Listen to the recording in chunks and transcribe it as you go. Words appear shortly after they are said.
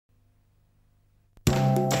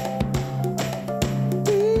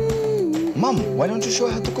Mom, why don't you show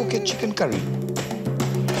her how to cook your chicken curry?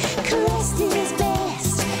 Crest is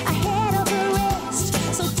best, ahead of the rest.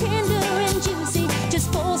 So tender and juicy,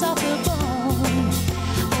 just falls off the bone.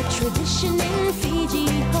 A tradition in Fiji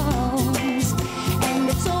homes, and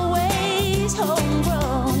it's always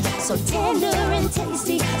homegrown. So tender and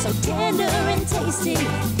tasty, so tender and tasty.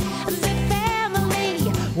 The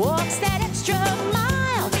family walks that extra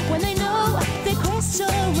mile when they know the Crest's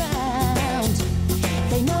around.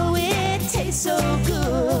 They know it tastes so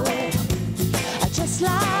good, just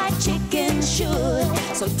like chicken should.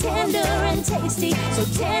 So tender and tasty, so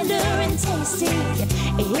tender and tasty.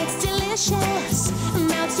 It's delicious,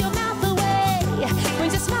 melts your mouth away,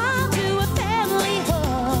 brings a smile to a family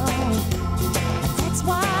home. That's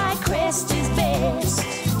why Crest is best,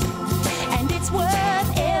 and it's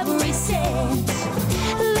worth every cent.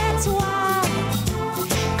 That's why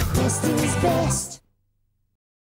Crest is best.